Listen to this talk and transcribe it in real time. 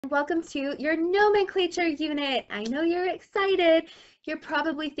Welcome to your nomenclature unit. I know you're excited. You're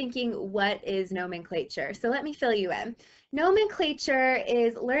probably thinking, what is nomenclature? So let me fill you in. Nomenclature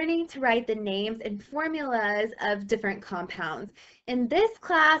is learning to write the names and formulas of different compounds. In this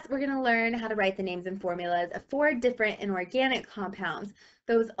class, we're going to learn how to write the names and formulas of 4 different inorganic compounds.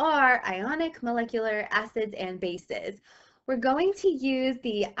 Those are ionic, molecular, acids, and bases. We're going to use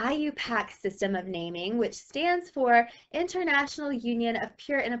the IUPAC system of naming, which stands for International Union of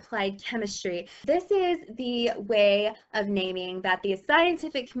Pure and Applied Chemistry. This is the way of naming that the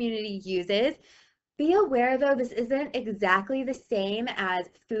scientific community uses. Be aware, though, this isn't exactly the same as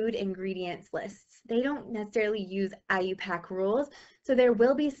food ingredients lists. They don't necessarily use IUPAC rules, so there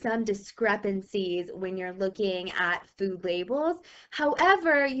will be some discrepancies when you're looking at food labels.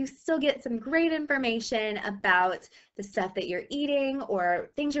 However, you still get some great information about the stuff that you're eating or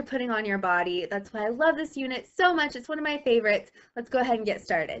things you're putting on your body. That's why I love this unit so much. It's one of my favorites. Let's go ahead and get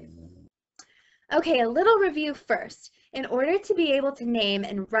started. Okay, a little review first. In order to be able to name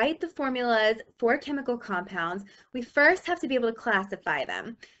and write the formulas for chemical compounds, we first have to be able to classify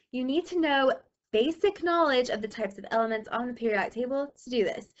them. You need to know basic knowledge of the types of elements on the periodic table to do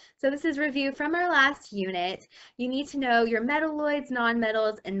this. So this is review from our last unit. You need to know your metalloids,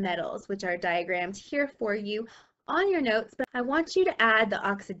 nonmetals, and metals, which are diagrammed here for you on your notes, but I want you to add the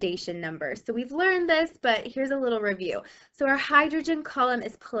oxidation number. So we've learned this, but here's a little review. So our hydrogen column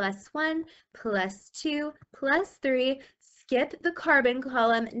is +1, +2, +3. Skip the carbon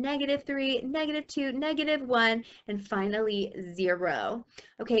column, -3, -2, -1, and finally 0.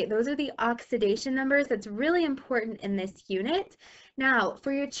 Okay, those are the oxidation numbers. That's really important in this unit. Now,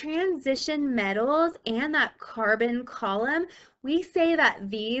 for your transition metals and that carbon column, we say that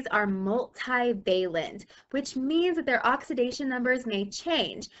these are multivalent, which means that their oxidation numbers may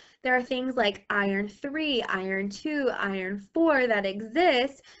change. There are things like iron 3, iron 2, iron 4 that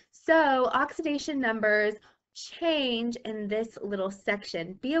exist, so oxidation numbers change in this little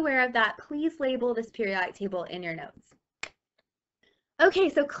section. Be aware of that. Please label this periodic table in your notes. Okay,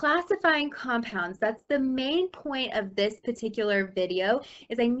 so classifying compounds, that's the main point of this particular video,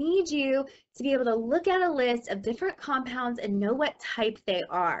 is I need you to be able to look at a list of different compounds and know what type they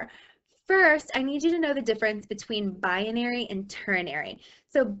are. First, I need you to know the difference between binary and ternary.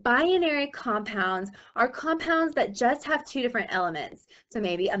 So binary compounds are compounds that just have 2 different elements. So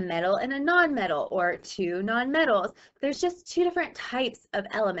maybe a metal and a nonmetal, or 2 nonmetals. There's just 2 different types of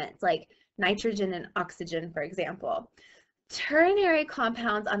elements, like nitrogen and oxygen, for example. Ternary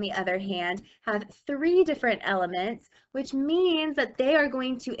compounds, on the other hand, have 3 different elements, which means that they are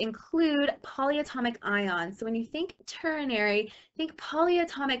going to include polyatomic ions. So when you think ternary, think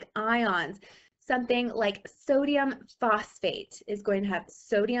polyatomic ions. Something like sodium phosphate is going to have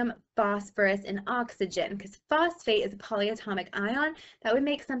sodium, phosphorus, and oxygen, because phosphate is a polyatomic ion. That would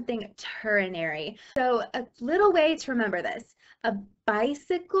make something ternary. So a little way to remember this: a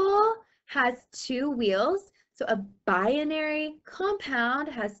bicycle has 2 wheels. So a binary compound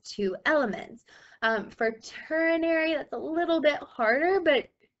has 2 elements. For ternary, that's a little bit harder, but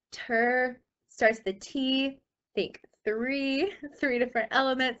starts with the T, think 3 different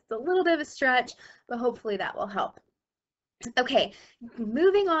elements. It's a little bit of a stretch, but hopefully that will help. Okay,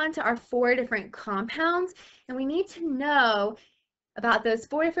 moving on to our 4 different compounds, and we need to know about those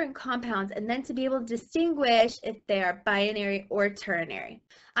 4 different compounds and then to be able to distinguish if they are binary or ternary.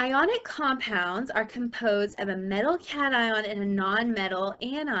 Ionic compounds are composed of a metal cation and a non-metal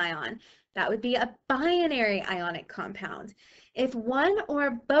anion. That would be a binary ionic compound. If one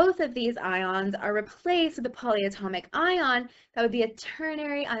or both of these ions are replaced with a polyatomic ion, that would be a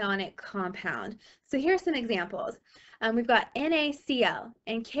ternary ionic compound. So here's some examples. We've got NaCl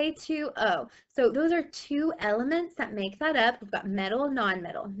and K2O. So those are 2 elements that make that up. We've got metal,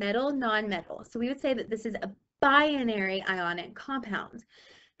 nonmetal, metal, nonmetal. So we would say that this is a binary ionic compound.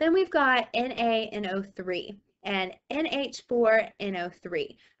 Then we've got NaNO3 and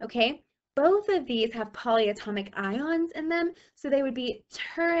NH4NO3. Okay, both of these have polyatomic ions in them, so they would be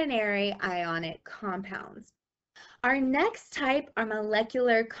ternary ionic compounds. Our next type are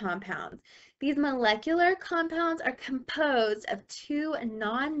molecular compounds. These molecular compounds are composed of 2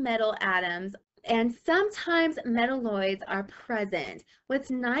 non-metal atoms, and sometimes metalloids are present.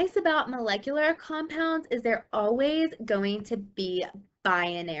 What's nice about molecular compounds is they're always going to be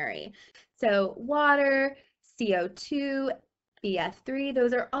binary. So water, CO2, BF3,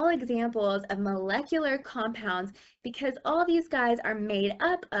 those are all examples of molecular compounds because all these guys are made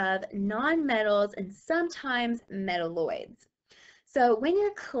up of nonmetals and sometimes metalloids. So when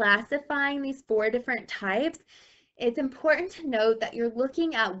you're classifying these 4 different types, it's important to note that you're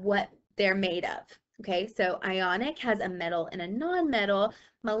looking at what they're made of. Okay, so ionic has a metal and a nonmetal.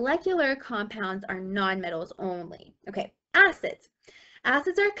 Molecular compounds are nonmetals only. Okay, acids.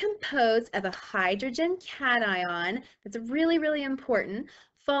 Acids are composed of a hydrogen cation, that's really, really important,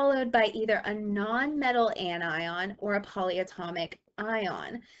 followed by either a nonmetal anion or a polyatomic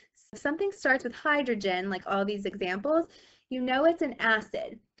ion. So if something starts with hydrogen, like all these examples, you know it's an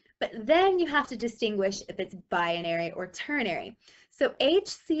acid. But then you have to distinguish if it's binary or ternary. So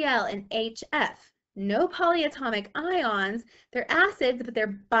HCl and HF, no polyatomic ions, they're acids, but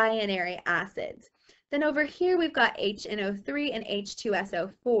they're binary acids. Then over here, we've got HNO3 and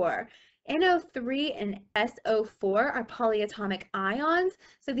H2SO4. NO3 and SO4 are polyatomic ions,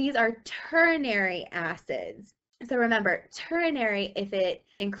 so these are ternary acids. So remember, ternary if it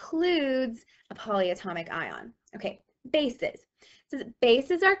includes a polyatomic ion. Okay, bases. So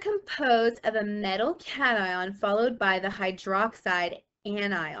bases are composed of a metal cation followed by the hydroxide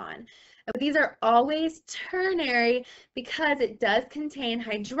anion. These are always ternary because it does contain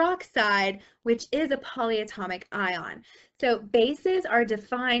hydroxide, which is a polyatomic ion. So bases are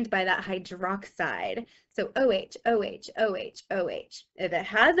defined by that hydroxide. So OH, OH, OH, OH. If it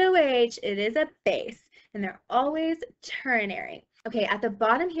has OH, it is a base, and they're always ternary. Okay, at the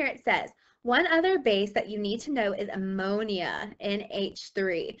bottom here it says, one other base that you need to know is ammonia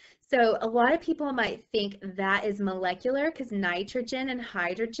Nh3. So a lot of people might think that is molecular because nitrogen and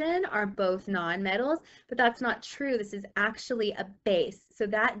hydrogen are both nonmetals, but that's not true. This is actually a base, so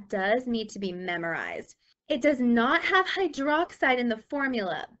that does need to be memorized. It does not have hydroxide in the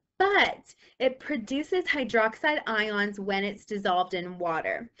formula, but it produces hydroxide ions when it's dissolved in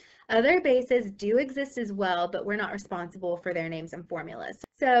water. Other bases do exist as well, but we're not responsible for their names and formulas.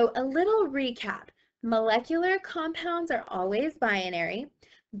 So a little recap. Molecular compounds are always binary.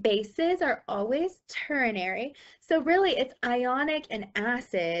 Bases are always ternary. So really it's ionic and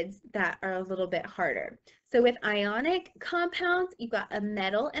acids that are a little bit harder. So with ionic compounds, you've got a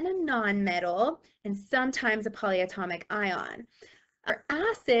metal and a nonmetal, and sometimes a polyatomic ion. For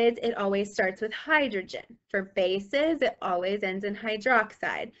acids, it always starts with hydrogen. For bases, it always ends in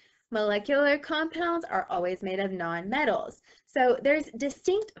hydroxide. Molecular compounds are always made of nonmetals. So there's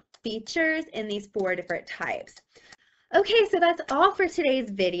distinct features in these 4 different types. Okay, so that's all for today's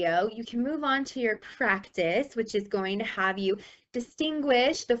video. You can move on to your practice, which is going to have you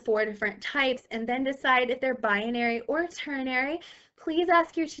distinguish the 4 different types and then decide if they're binary or ternary. Please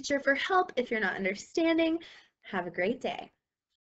ask your teacher for help if you're not understanding. Have a great day.